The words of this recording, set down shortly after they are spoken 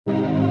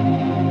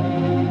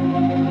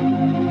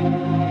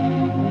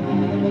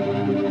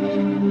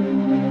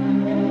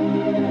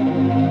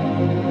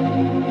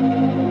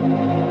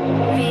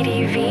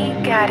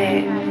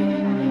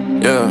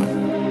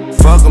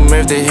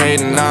if they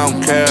hatin', I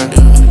don't care.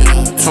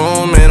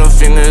 2 middle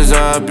fingers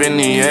up in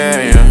the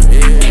air,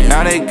 yeah.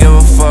 Now they give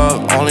a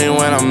fuck only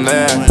when I'm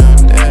there.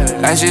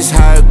 That's just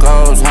how it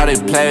goes, how they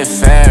play it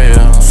fair,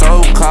 yeah.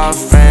 So-called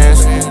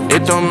friends,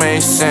 it don't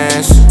make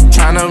sense.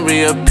 Tryna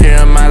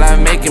reappear in my life,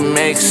 make it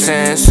make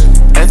sense.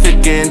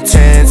 Ethic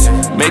intense,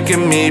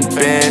 making me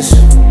bench.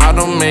 I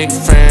don't make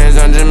friends,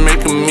 I'm just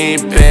making me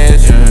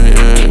bench.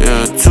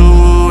 Yeah.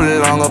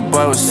 Too long a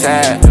boy was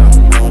sad.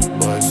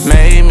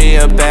 Made me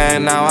a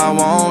bag, now I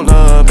won't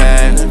look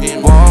back.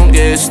 Won't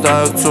get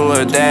stuck to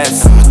a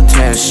desk. I'ma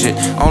test shit.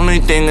 Only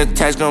thing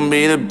attached gon'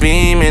 be the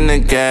beam in the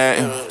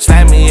gap.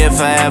 Slap me if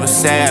I ever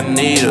say I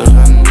need her.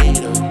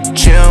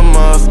 Chill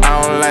muff,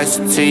 I don't like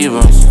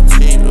sativa.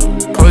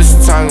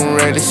 Push talking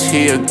reckless,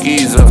 he a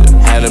geezer.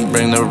 Had to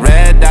bring the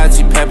red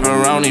dotty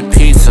pepperoni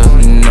pizza.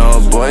 You know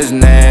a boy's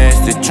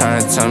nasty,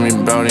 tryna tell me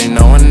bro, they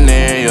no one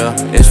near ya.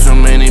 It's so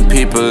many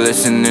people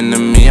listening to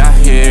me, I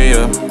hear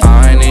ya.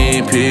 I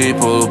need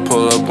people to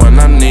pull up when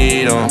I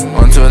need them.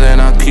 Until then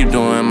I'll keep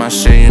doing my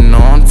shit, you know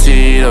I'm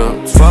teed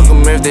up. Fuck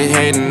them if they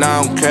hatin',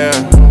 I don't care.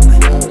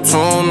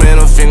 2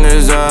 middle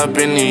fingers up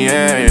in the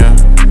air, yeah.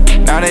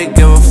 Now they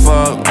give a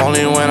fuck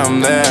only when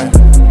I'm there.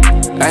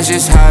 That's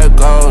just how it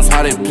goes,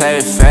 how they play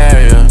it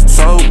fair, yeah.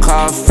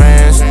 So-called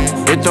friends,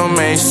 it don't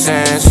make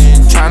sense.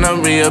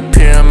 Tryna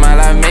reappear in my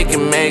life, make it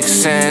make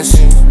sense.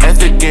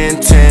 Ethic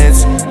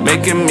intense,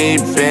 making me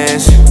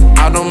bench.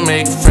 I don't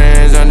make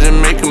friends, I'm just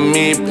making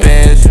me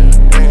bench.